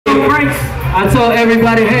I told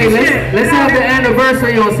everybody, hey, let's have the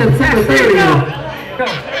anniversary on September 30th. Go.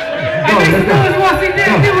 Let's go.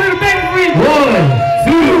 1,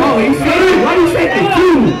 2. Oh, he's shaking. Why are you shaking?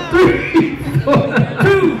 2, 3, 4,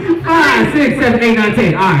 2, 5, 6, 7, 8, 9,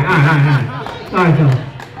 10. All right, go.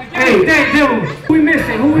 Hey, Danny Tibbles. Who we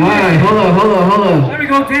missing? All right, hold on. There we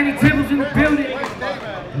go, Danny Tibbles in the building.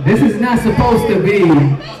 This is not supposed to be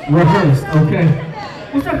rehearsed, okay?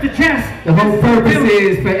 What's up to Jess? The whole purpose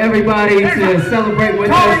is for everybody to celebrate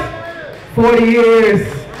with us 40 years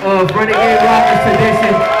of Renegade Rockers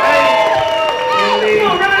tradition.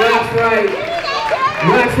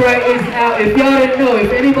 Rock's Right is out. If y'all didn't know,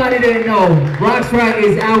 if anybody didn't know, Rock's Right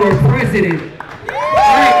is our president.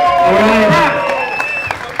 Alright?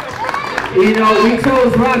 You know, we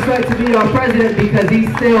chose Rock's Right to be our president because he's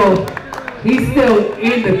still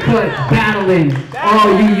in the cut battling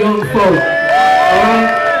all you young folk.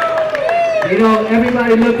 Alright? You know,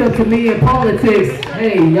 everybody looked up to me in politics.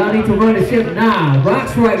 Hey, y'all need to run the ship. Nah,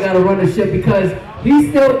 Rock's Right gotta run the ship because he's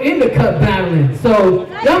still in the cut battling. So,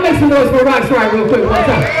 y'all make some noise for Rock's Right real quick, one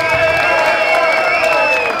time.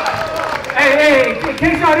 Hey, in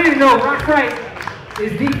case y'all didn't know, Rock's Right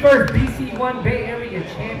is the first BC1 Bay Area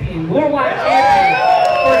champion, worldwide champion.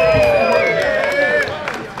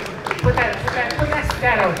 Put that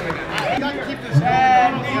stat out there.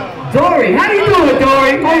 Dory, how you doing,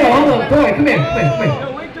 Dory? Hold on, Dory, come here.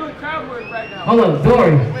 No, we're doing crowd work right now. Hold on,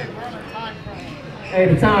 Dory. Hey,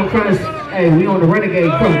 the time crunch. Hey, we on the Renegade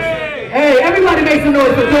crunch. Hey, everybody make some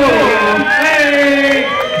noise for Dory, y'all. Hey!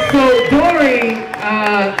 So Dory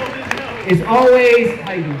is always,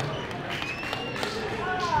 how you doing?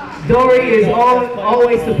 Dory is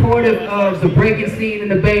always supportive of the breaking scene in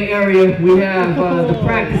the Bay Area. We have the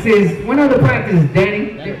practices. When are the practices,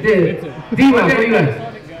 Danny? D-Rock, where you at?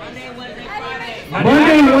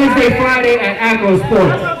 Monday, Wednesday, Friday at Agro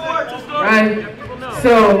Sports. Right?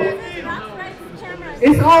 So,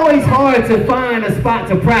 it's always hard to find a spot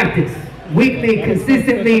to practice. Weekly,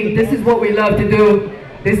 consistently, this is what we love to do.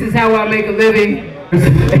 This is how I make a living.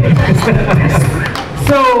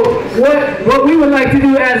 So, what we would like to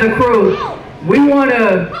do as a crew, we want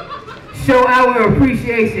to show our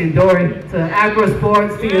appreciation, Dory, to Agro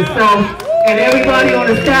Sports, to yourself, and everybody on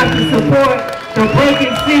the staff to support the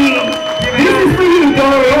breaking scene. This is for you,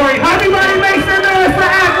 Dory. Everybody make some noise for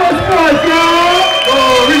Agro Sports, y'all.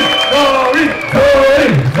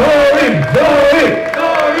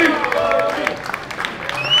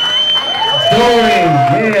 Dory,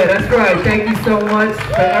 yeah, that's right. Thank you so much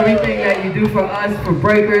for everything that you do for us, for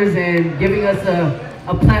breakers, and giving us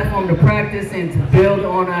a platform to practice and to build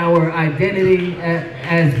on our identity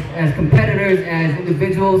as competitors, as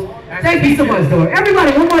individuals. Thank you so much, Dory.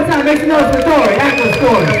 Everybody, one more time, make some noise for Dory. Agro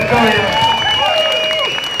Sports.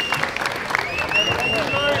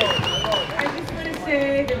 I just want to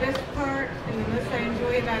say the best part and the most I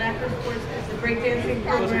enjoy about Agro Sports is the breakdancing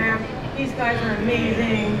program. These guys are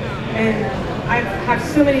amazing, and I have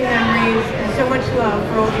so many memories and so much love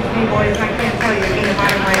for all these B-boys. I can't tell you in the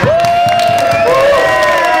bottom of my heart.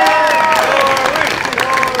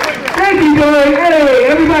 Thank you, Dory. Hey,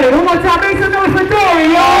 everybody, one more time, make some noise for Dory,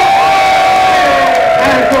 y'all.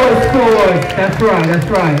 Agro Sports. That's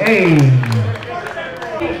right. Hey.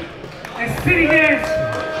 And City Dance.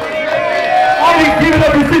 Always give it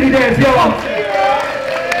up to City Dance, y'all.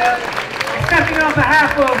 Accepting on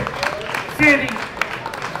behalf of Sandy,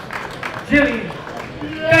 Jillian.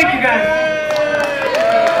 Thank you guys.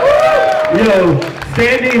 Yo,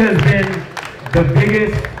 Sandy has been the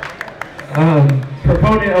biggest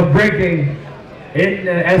proponent of breaking in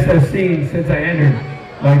the SF scene since I entered,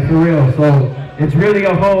 like for real. So it's really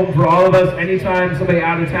a home for all of us. Anytime somebody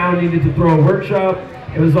out of town needed to throw a workshop,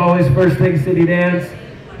 it was always first thing City Dance.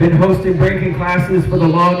 Been hosting breaking classes for the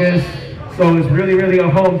longest. So it's really a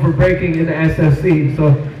home for breaking in the SF scene.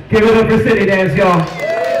 So give it up for City Dance, y'all.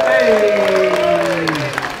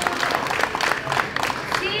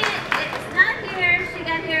 It's not here. She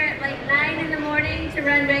got here at like 9 in the morning to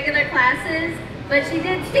run regular classes, but she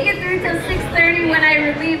did stick it through till 6:30 when I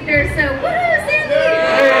relieved her. So woohoo, Sandy!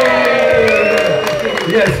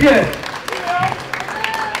 Yes.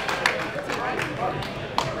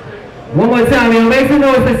 One more time, y'all. Make some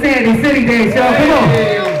noise for Sandy, City Dance, y'all. Come on.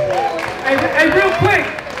 Hey, real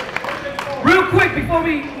quick, before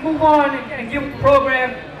we move on and get with the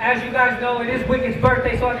program, as you guys know, it is Wicket's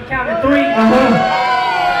birthday, so on the count of 3, I'm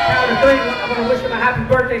going to wish him a happy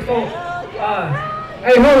birthday, so,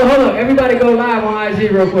 hey, hold on. Everybody go live on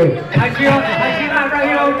IG real quick. IG live right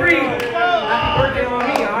here on 3. Happy birthday on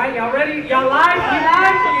me, all right? Y'all ready? Y'all live? We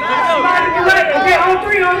live? Everybody be ready? Okay, on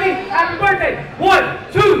 3 on me. Happy birthday. 1,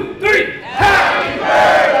 2, 3. Happy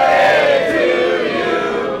birthday!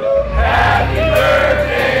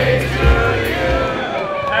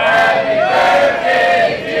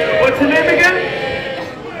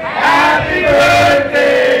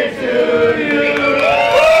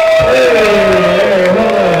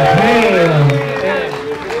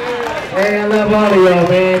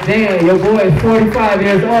 Man, your boy is 45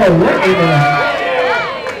 years old. What in the...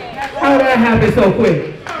 How did that happen so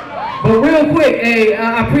quick? But real quick, hey,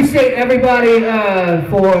 I appreciate everybody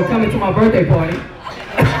for coming to my birthday party.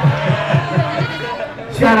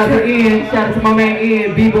 Shout out to Ian, shout out to my man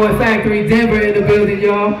Ian, B-Boy Factory, Denver in the building,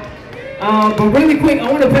 y'all. But really quick,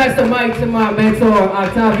 I want to pass the mic to my mentor,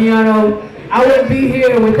 Octaviano. I wouldn't be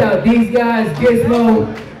here without these guys,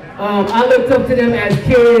 Gizmo. I looked up to them as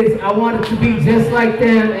kids. I wanted to be just like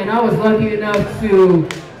them, and I was lucky enough to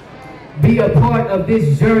be a part of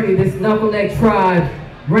this journey, this Knuckleneck Tribe,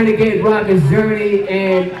 Renegade Rockers journey,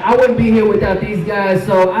 and I wouldn't be here without these guys.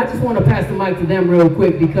 So I just want to pass the mic to them real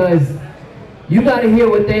quick because you got to hear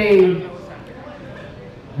where they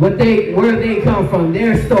come from,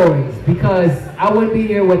 their stories, because I wouldn't be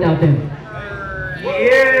here without them.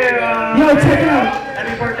 Yeah! Yo, check it out.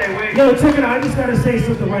 Happy birthday, Wick. Yo, check it out. I just got to say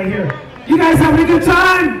something right here. You guys having a good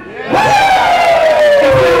time? If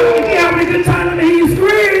you're having a good time, let me hear you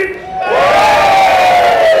scream.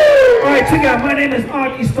 All right, check it out. My name is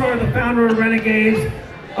Aki Star, the founder of Renegades.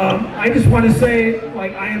 I just want to say,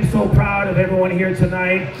 like, I am so proud of everyone here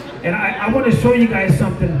tonight. And I want to show you guys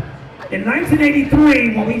something. In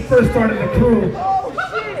 1983, when we first started the crew,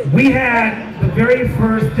 we had the very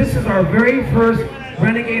first, this is our very first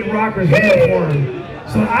Renegade Rockers uniform.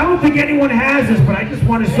 So I don't think anyone has this, but I just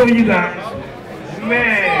want to show you guys.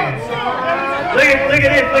 Man. Look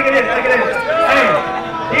at this.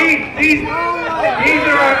 Hey, these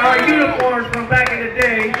are our uniforms from back in the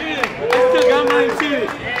day. I still got mine too.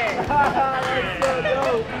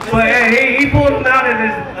 But hey, he pulled them out of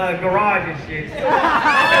his garage and shit.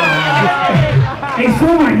 Hey,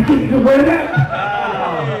 Summer, you think you can wear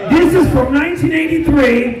that? This is from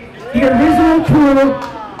 1983, the original crew,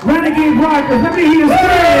 Renegade Rockers. Let me hear you scream.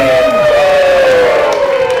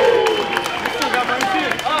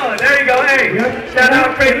 Oh, there you go. Hey, yep. Shout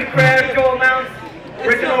out Crazy Crab, Joel Mounts,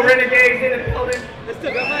 original Renegades in the building.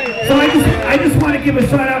 So I just want to give a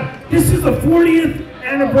shout out. This is the 40th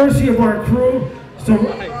anniversary of our crew. So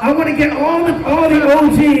I want to get all the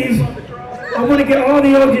OGs. I want to get all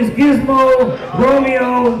the OGs. Gizmo,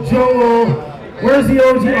 Romeo, Joel. Where's the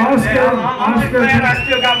OG? Oscar. I'm just glad I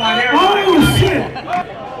still got my hair. Oh shit!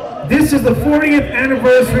 This is the 40th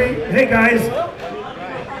anniversary. Hey guys,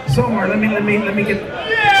 somewhere. Let me get.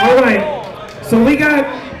 All right. So we got.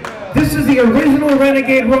 This is the original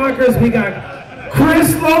Renegade Rockers. We got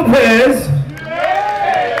Chris Lopez.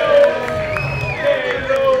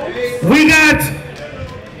 We got.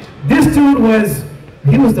 This dude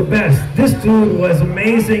he was the best. This dude was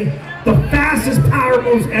amazing. The fastest power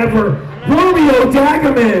moves ever. Romeo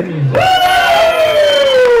Dagaman.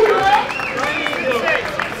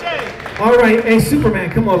 All right, hey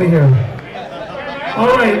Superman, come over here.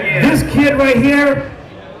 All right, this kid right here,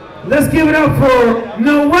 let's give it up for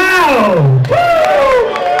Noel.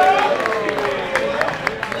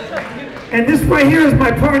 And this right here is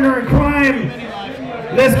my partner in crime.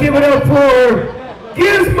 Let's give it up for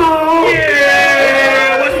Gizmo!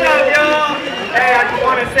 Yeah! What's up, y'all? Hey, I just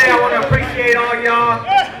want to say I want to appreciate all y'all.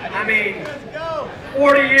 I mean,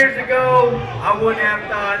 40 years ago, I wouldn't have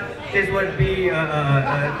thought this would be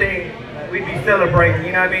a thing we'd be celebrating.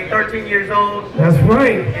 You know what I mean? 13 years old. That's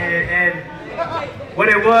right. And what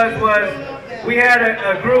it was we had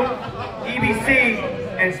a group, EBC,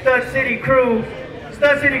 and Stud City Crew.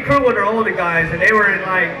 Stud City Crew were the older guys, and they were in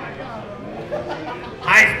like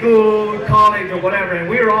high school, college, or whatever, and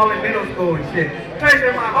we were all in middle school and shit.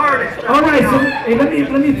 Treasure my heart and stuff. All right, so hey, let me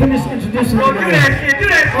finish introducing you guys. Do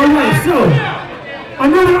that shit. All right, so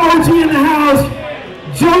another OG in the house,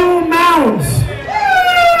 Joe Mounts.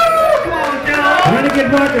 Come on, Joe.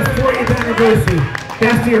 Renegade Rockers 40th anniversary.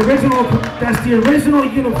 That's the original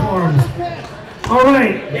uniforms. All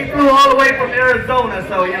right. He flew all the way from Arizona,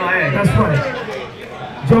 so you know, hey. That's right.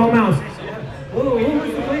 Joe Mounts. Who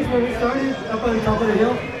was the place where we started? Up on the top of the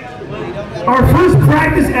hill? Our first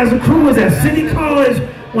practice as a crew was at City College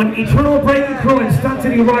when Eternal Breaking Crew and Stunt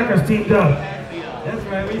City Rockers teamed up. That's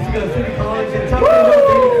right, we used to go to City College and top of the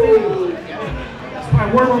hill. That's my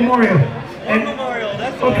War Memorial. And,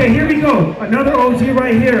 okay, here we go. Another OG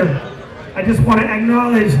right here. I just want to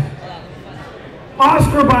acknowledge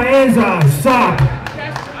Oscar Baeza, Sock.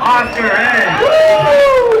 Oscar, hey.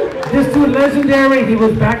 This dude legendary. He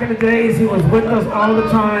was back in the days. He was with us all the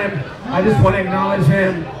time. I just want to acknowledge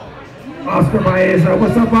him. Oscar Baeza.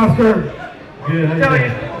 What's up, Oscar? Good. Tell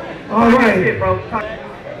you. All right. Shit, bro.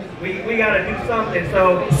 We gotta do something.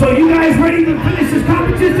 So you guys ready to finish this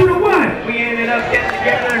competition or what? We ended up getting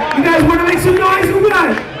together. You guys want to make some noise or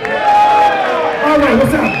what? All right.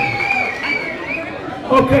 What's up?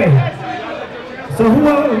 Okay. So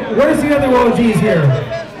where's the other OGs here?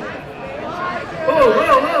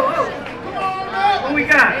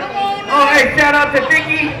 shout out to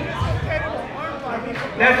Vicky.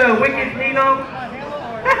 That's a Wicket Nino.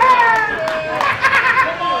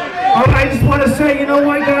 I just want to say, you know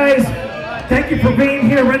what, guys? Thank you for being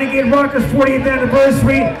here. Renegade Rockers 40th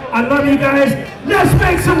anniversary. I love you guys. Let's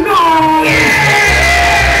make some noise! Yeah!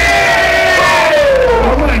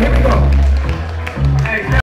 All right, here we go.